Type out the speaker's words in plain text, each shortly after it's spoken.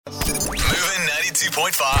Moving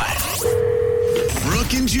 92.5.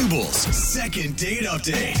 Brooke and Jubal's second date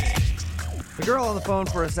update. The girl on the phone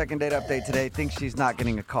for a second date update today thinks she's not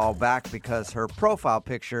getting a call back because her profile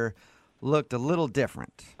picture looked a little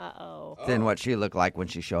different than what she looked like when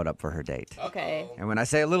she showed up for her date. Okay. And when I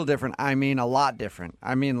say a little different, I mean a lot different.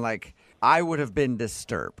 I mean, like, I would have been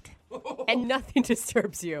disturbed. And nothing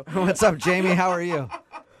disturbs you. What's up, Jamie? How are you?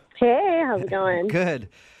 Hey, how's it going? Good.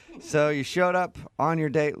 So you showed up on your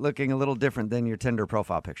date looking a little different than your Tinder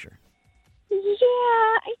profile picture. Yeah,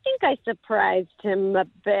 I think I surprised him a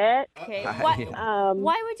bit. Okay. Yeah.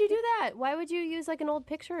 Why would you do that? Why would you use like an old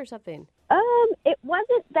picture or something? It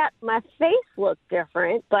wasn't that my face looked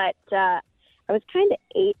different, but I was kind of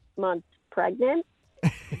 8 months pregnant.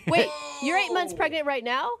 Wait, you're 8 months pregnant right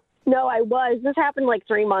now? No, I was. This happened like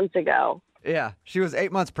 3 months ago. Yeah, she was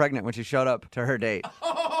 8 months pregnant when she showed up to her date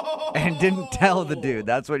and didn't tell the dude.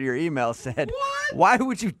 That's what your email said. What? Why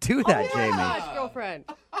would you do that, Jamie? Gosh, girlfriend.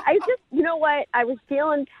 I just, you know what? I was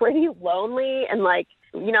feeling pretty lonely and like,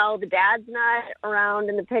 you know, the dad's not around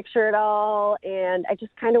in the picture at all. And I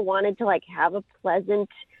just kind of wanted to like have a pleasant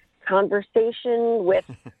conversation with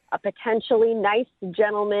a potentially nice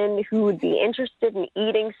gentleman who would be interested in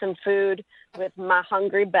eating some food with my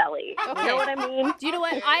hungry belly. Okay. You know what I mean? Do you know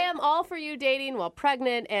what? I am all for you dating while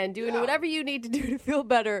pregnant and doing whatever you need to do to feel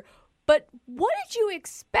better. But what did you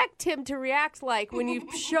expect him to react like when you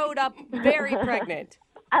showed up very pregnant?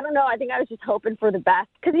 I don't know. I think I was just hoping for the best.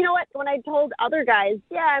 Because you know what? When I told other guys,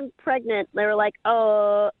 yeah, I'm pregnant, they were like,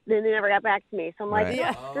 oh, then they never got back to me. So I'm like, Right.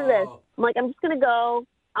 yeah, screw this. I'm like, I'm just going to go.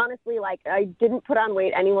 Honestly, like, I didn't put on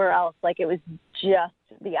weight anywhere else. Like, it was just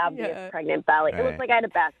the obvious pregnant belly. It Right. looked like I had a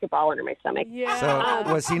basketball under my stomach. Yeah.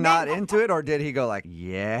 So was he not into it, or did he go like,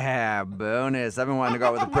 yeah, bonus, I've been wanting to go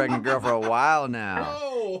out with a pregnant girl for a while now?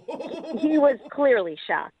 He was clearly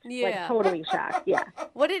shocked. Yeah. Like, totally shocked. Yeah.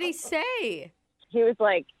 What did he say? He was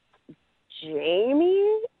like,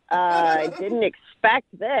 Jamie, I didn't expect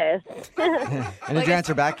this. And did you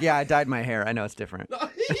answer back, yeah, I dyed my hair. I know it's different. Oh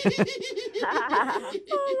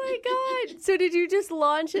my God. So did you just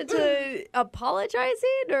launch into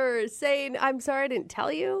apologizing or saying, I'm sorry I didn't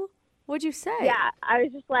tell you? What'd you say? Yeah, I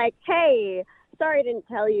was just like, hey, sorry I didn't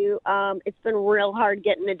tell you. It's been real hard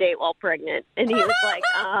getting a date while pregnant. And he was like,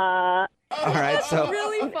 All right, so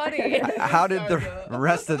Really funny. how did the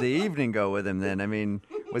rest of the evening go with him then? I mean,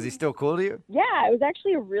 was he still cool to you? yeah, it was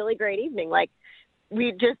actually a really great evening. Like,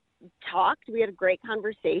 we just talked. We had a great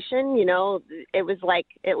conversation. You know, it was like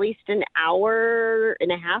at least an hour and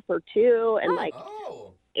a half or two, and like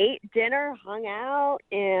ate dinner, hung out,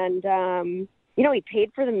 and you know, he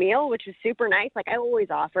paid for the meal, which was super nice. Like, I always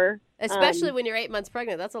offer. Especially when you're 8 months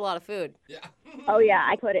pregnant. That's a lot of food. Oh yeah,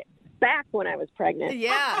 I put it back when I was pregnant.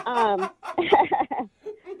 Yeah.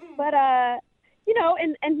 But you know,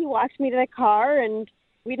 and he walked me to the car, and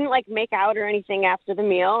we didn't like make out or anything after the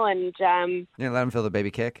meal, and You didn't let him feel the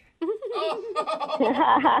baby kick?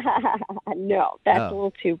 no, that's Oh. a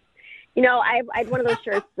little too. You know, I had one of those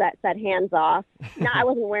shirts that said "hands off." No, I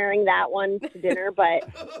wasn't wearing that one to dinner, but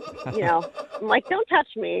you know, I'm like, don't touch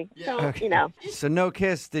me. Don't, you know. So no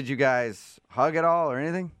kiss. Did you guys hug at all or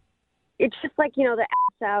anything? It's just like, you know, the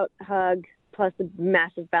ass out hug plus the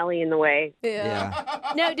massive belly in the way. Yeah.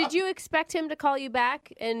 Now, did you expect him to call you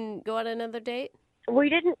back and go on another date? We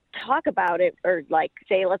didn't talk about it or like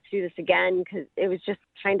say, let's do this again, because it was just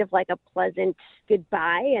kind of like a pleasant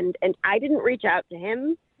goodbye. And I didn't reach out to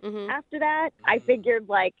him after that. I figured,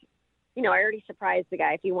 like, you know, I already surprised the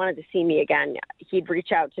guy. If he wanted to see me again, he'd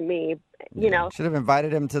reach out to me, you know. Should have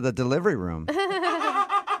invited him to the delivery room.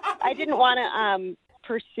 I didn't want to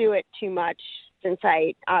pursue it too much since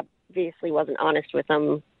I obviously wasn't honest with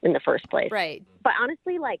him in the first place. Right. But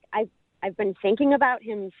honestly, like, I've been thinking about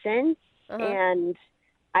him since, and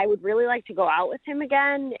I would really like to go out with him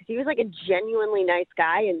again. He was like a genuinely nice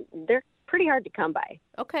guy, and they're pretty hard to come by.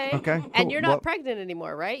 Okay. Okay, And cool. you're not Well- pregnant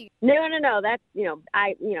anymore, right? No. That's, you know,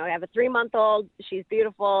 I have a 3-month-old. She's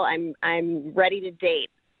beautiful. I'm ready to date.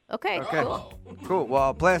 Okay. Okay. Cool. Cool. Well,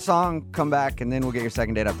 I'll play a song, come back, and then we'll get your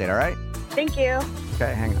second date update, all right? Thank you.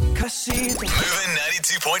 Okay, hang on. Moving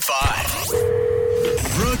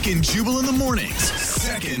 92.5. Brooke and Jubal in the mornings.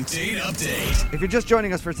 Second date update. If you're just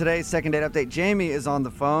joining us for today's second date update, Jamie is on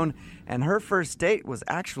the phone, and her first date was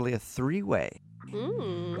actually a three-way.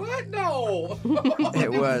 What? No.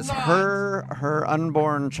 It was her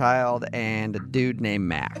unborn child, and a dude named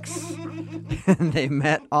Max. And they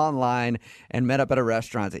met online and met up at a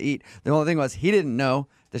restaurant to eat. The only thing was he didn't know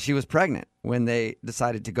that she was pregnant when they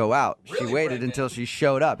decided to go out. She Really waited pregnant? until she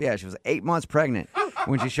showed up. Yeah, she was 8 months pregnant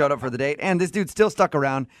when she showed up for the date. And this dude still stuck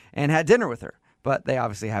around and had dinner with her but they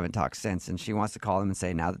obviously haven't talked since. And she wants to call him and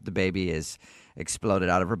say now that the baby is exploded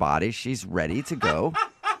out of her body, she's ready to go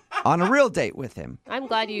on a real date with him. I'm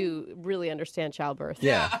glad you really understand childbirth.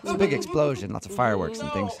 Yeah, it's a big explosion, lots of fireworks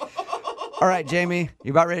and things. All right, Jamie,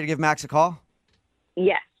 you about ready to give Max a call?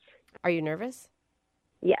 Yes. Are you nervous?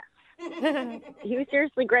 Yes. He was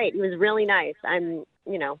seriously great. He was really nice. I'm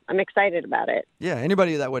excited about it. Yeah,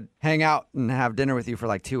 anybody that would hang out and have dinner with you for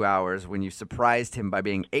like 2 hours when you surprised him by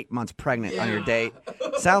being 8 months pregnant on your date,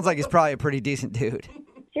 sounds like he's probably a pretty decent dude.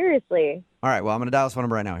 Seriously. All right, well, I'm going to dial this phone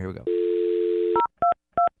number right now. Here we go.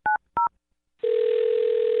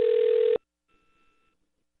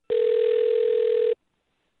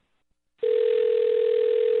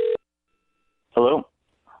 Hello?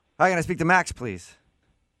 Hi, can I speak to Max, please?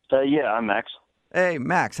 Yeah, I'm Max. Hey,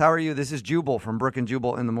 Max, how are you? This is Jubal from Brook and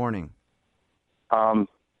Jubal in the Morning.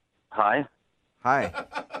 Hi? Hi.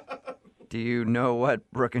 Do you know what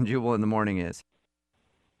Brook and Jubal in the Morning is?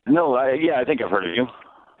 No, I think I've heard of you.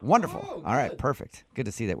 Wonderful. All right, perfect. Good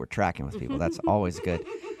to see that we're tracking with people. That's always good.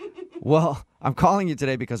 Well, I'm calling you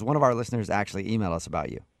today because one of our listeners actually emailed us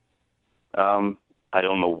about you. I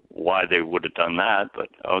don't know why they would have done that, but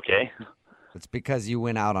okay. It's because you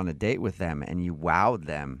went out on a date with them and you wowed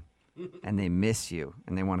them and they miss you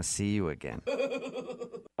and they want to see you again.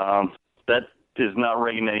 That is not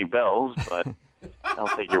ringing any bells, but I'll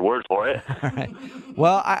take your word for it. All right.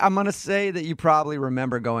 Well, I'm going to say that you probably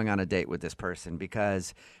remember going on a date with this person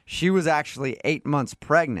because she was actually 8 months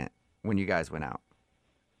pregnant when you guys went out.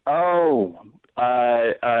 Oh,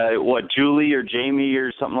 what, Julie or Jamie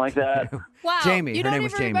or something like that? Wow. Jamie. You Her don't name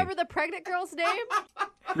was even Jamie. remember the pregnant girl's name?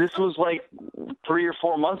 This was like 3 or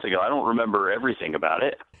 4 months ago. I don't remember everything about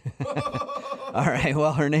it. All right.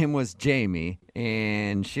 Well, her name was Jamie,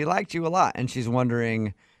 and she liked you a lot, and she's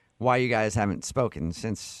wondering why you guys haven't spoken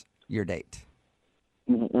since your date.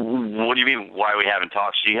 What do you mean, why we haven't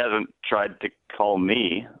talked? She hasn't tried to call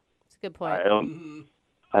me. That's a good point.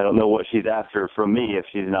 I don't know what she's after from me if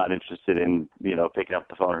she's not interested in, picking up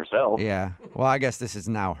the phone herself. Yeah. Well, I guess this is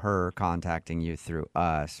now her contacting you through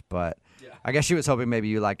us, but I guess she was hoping maybe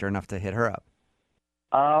you liked her enough to hit her up.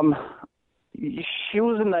 She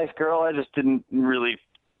was a nice girl. I just didn't really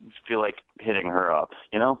feel like hitting her up,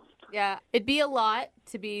 Yeah, it'd be a lot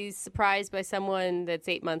to be surprised by someone that's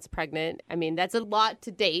 8 months pregnant. I mean, that's a lot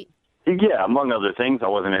to date. Yeah, among other things, I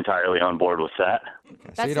wasn't entirely on board with that. Okay,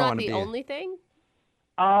 so That's you don't not want to the be only thing.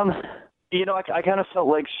 I kind of felt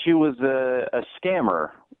like she was a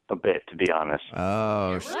scammer a bit, to be honest.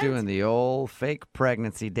 Oh, she's doing the old fake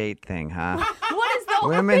pregnancy date thing, huh? What is the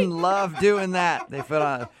Women love doing that. They put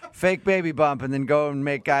on a fake baby bump and then go and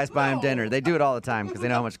make guys buy them dinner. They do it all the time because they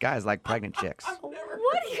know how much guys like pregnant chicks. What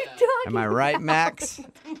are you talking Am I right, Max?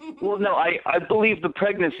 Well, no, I believe the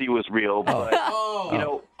pregnancy was real, but,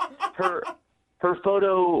 her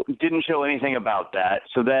photo didn't show anything about that.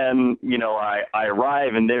 So then, I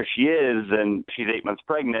arrive and there she is and she's 8 months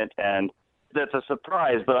pregnant and that's a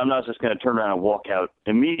surprise, but I'm not just going to turn around and walk out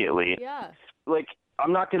immediately. Yeah. Like,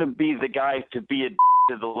 I'm not going to be the guy to be a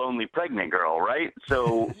to the lonely pregnant girl, right?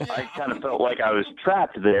 So I kind of felt like I was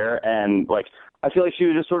trapped there and, I feel like she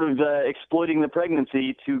was just sort of exploiting the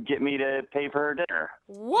pregnancy to get me to pay for her dinner.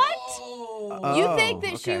 What? Oh, You think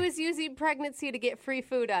that she okay. was using pregnancy to get free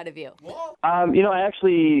food out of you? I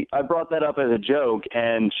brought that up as a joke,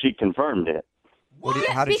 and she confirmed it.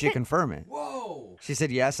 How did she confirm it? Whoa. She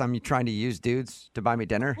said, yes, I'm trying to use dudes to buy me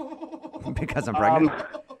dinner because I'm pregnant.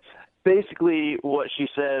 Basically, what she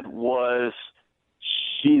said was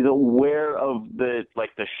she's aware of the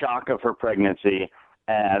shock of her pregnancy,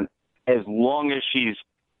 and as long as she's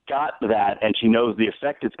got that and she knows the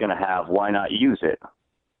effect it's going to have, why not use it?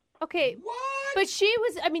 Okay. What? But she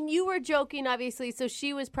was, you were joking, obviously, so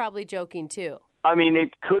she was probably joking too.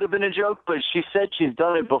 It could have been a joke, but she said she's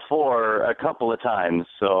done it before a couple of times,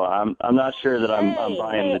 so I'm not sure that I'm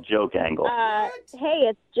buying the joke angle. Hey,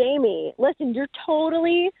 it's Jamie. Listen, you're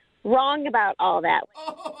totally wrong about all that.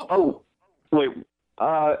 Oh, wait.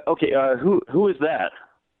 Okay, who is that?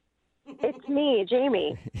 It's me,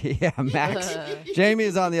 Jamie. Yeah, Max. Jamie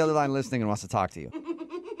is on the other line listening and wants to talk to you.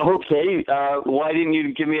 Okay, why didn't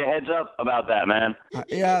you give me a heads up about that, man?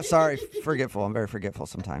 Yeah, sorry. Forgetful. I'm very forgetful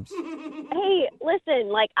sometimes. Hey,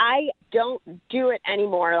 listen, I don't do it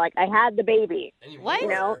anymore. I had the baby. What?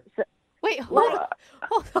 So, Wait, hold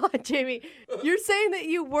on, Jamie. You're saying that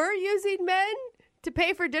you were using men to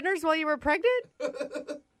pay for dinners while you were pregnant?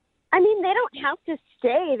 they don't have to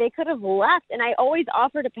stay. They could have left, and I always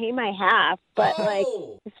offer to pay my half. But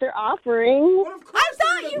if they're offering, I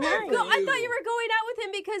thought you were going out with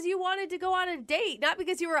him because you wanted to go on a date, not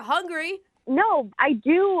because you were hungry. No, I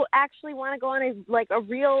do actually want to go on a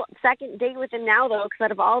real second date with him now, though, because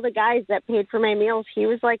out of all the guys that paid for my meals, he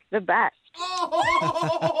was like the best.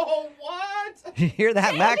 Oh, what? You hear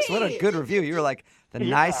that, Max? What a good review. You were like the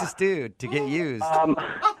nicest dude to get used.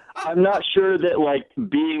 I'm not sure that like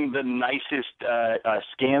being the nicest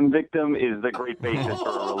scam victim is the great basis for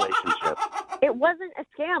a relationship. It wasn't a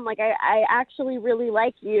scam. Like, I actually really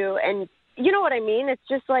like you, and you know what I mean? It's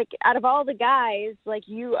just like, out of all the guys, like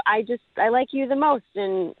I like you the most,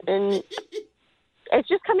 and it's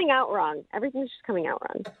just coming out wrong. Everything's just coming out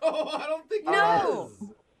wrong. Oh, I don't think No. it is.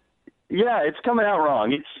 Yeah, it's coming out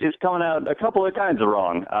wrong. It's coming out a couple of kinds of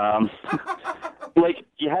wrong. Like,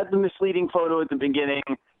 you had the misleading photo at the beginning.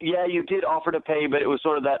 Yeah, you did offer to pay, but it was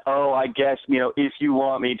sort of that, I guess, if you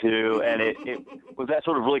want me to. And it was that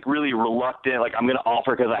sort of like really reluctant, like, I'm going to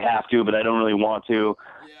offer because I have to, but I don't really want to.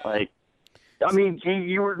 Yeah. Like, I mean,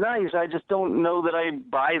 you were nice. I just don't know that I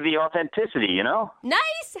buy the authenticity, you know?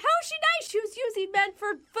 Nice? How is she nice? She was using men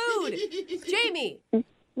for food. Jamie.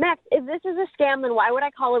 Max, if this is a scam, then why would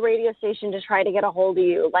I call a radio station to try to get a hold of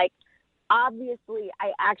you? Like, obviously,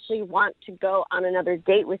 I actually want to go on another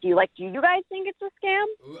date with you. Like, do you guys think it's a scam?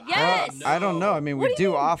 Yes. I don't know. I mean, What we do you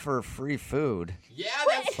do mean? offer free food. Yeah,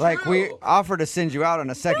 that's Like, true. we offer to send you out on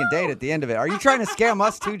a second date at the end of it. Are you trying to scam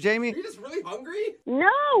us too, Jamie? Are you just really hungry?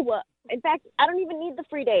 No. In fact, I don't even need the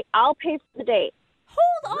free date. I'll pay for the date.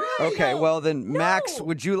 Hold on. Okay, well then, Max,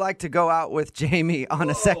 would you like to go out with Jamie on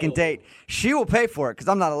a second date? She will pay for it because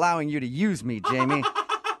I'm not allowing you to use me, Jamie.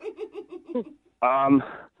 I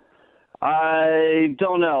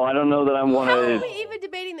don't know. I don't know that I want How are to. we even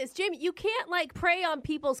debating this? Jamie, you can't, prey on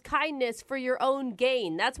people's kindness for your own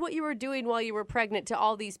gain. That's what you were doing while you were pregnant to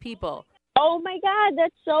all these people. Oh, my God.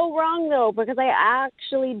 That's so wrong, though, because I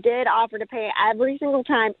actually did offer to pay every single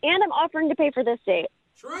time, and I'm offering to pay for this date.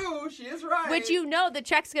 True, she is right. Which the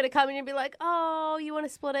check's going to come and you'll be like, oh, you want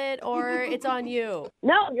to split it or it's on you.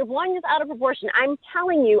 No, you're blowing this out of proportion. I'm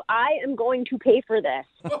telling you, I am going to pay for this.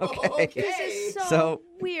 Okay. This is so, So,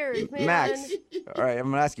 weird, man. Max, all right, I'm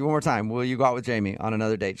going to ask you one more time. Will you go out with Jamie on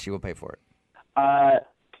another date? She will pay for it.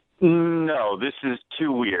 No, this is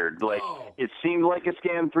too weird. Like, it seemed like a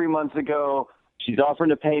scam 3 months ago. She's offering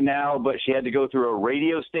to pay now, but she had to go through a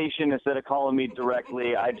radio station instead of calling me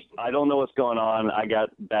directly. I don't know what's going on. I got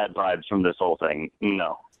bad vibes from this whole thing.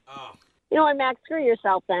 No. You know what, Max? Screw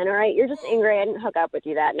yourself then, all right? You're just angry I didn't hook up with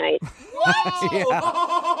you that night.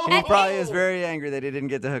 Yeah. He probably is very angry that he didn't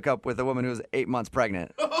get to hook up with a woman who was 8 months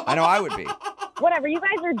pregnant. I know I would be. Whatever, you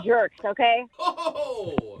guys are jerks, okay?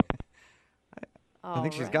 I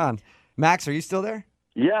think she's gone. Max, are you still there?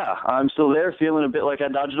 Yeah, I'm still there, feeling a bit like I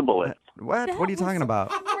dodged a bullet. What? What are you talking about?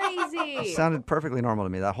 Crazy. Sounded perfectly normal to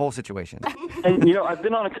me, that whole situation. And, I've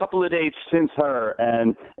been on a couple of dates since her,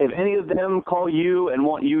 and if any of them call you and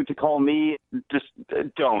want you to call me, just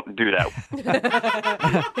don't do that.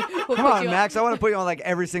 We'll Come put on, you Max. I want to put you on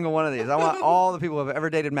every single one of these. I want all the people who have ever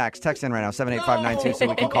dated Max. Text in right now, 78592, so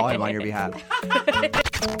we can call him on your behalf.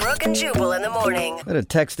 Brooke and Jubal in the morning. I had a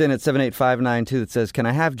text in at 78592 that says, can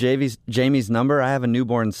I have Jamie's number? I have a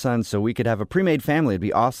newborn son, so we could have a pre-made family. It'd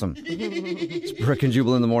be awesome. It's Brooke and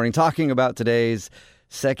Jubal in the morning talking about today's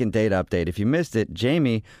second date update. If you missed it,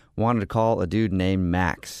 Jamie wanted to call a dude named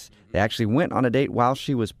Max. They actually went on a date while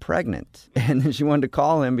she was pregnant. And then she wanted to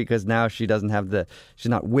call him because now she doesn't have she's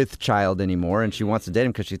not with child anymore, and she wants to date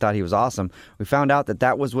him because she thought he was awesome. We found out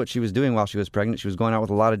that was what she was doing while she was pregnant. She was going out with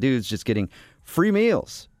a lot of dudes, just getting free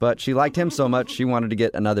meals. But she liked him so much, she wanted to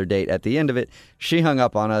get another date. At the end of it, she hung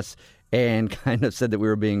up on us and kind of said that we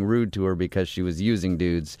were being rude to her because she was using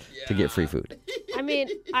dudes to get free food. I mean,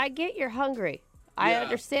 I get you're hungry. I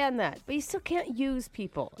understand that. But you still can't use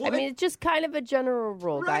people. I mean, it's just kind of a general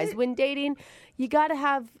rule, guys. When dating, you got to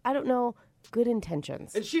have, good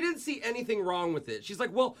intentions. And she didn't see anything wrong with it. She's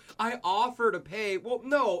like, well, I offer to pay. Well,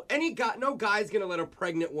 no, no guy's going to let a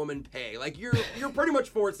pregnant woman pay. Like, you're pretty much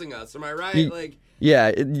forcing us. Am I right?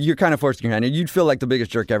 Yeah, you're kind of forcing your hand. You'd feel like the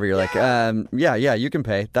biggest jerk ever. You're like, yeah, you can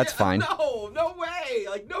pay. That's fine. No way.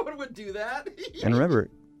 Like, no one would do that. And remember,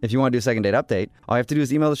 if you want to do a second date update, all you have to do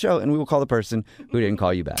is email the show, and we will call the person who didn't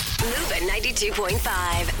call you back. Move at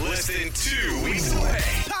 92.5. Less than 2 weeks away.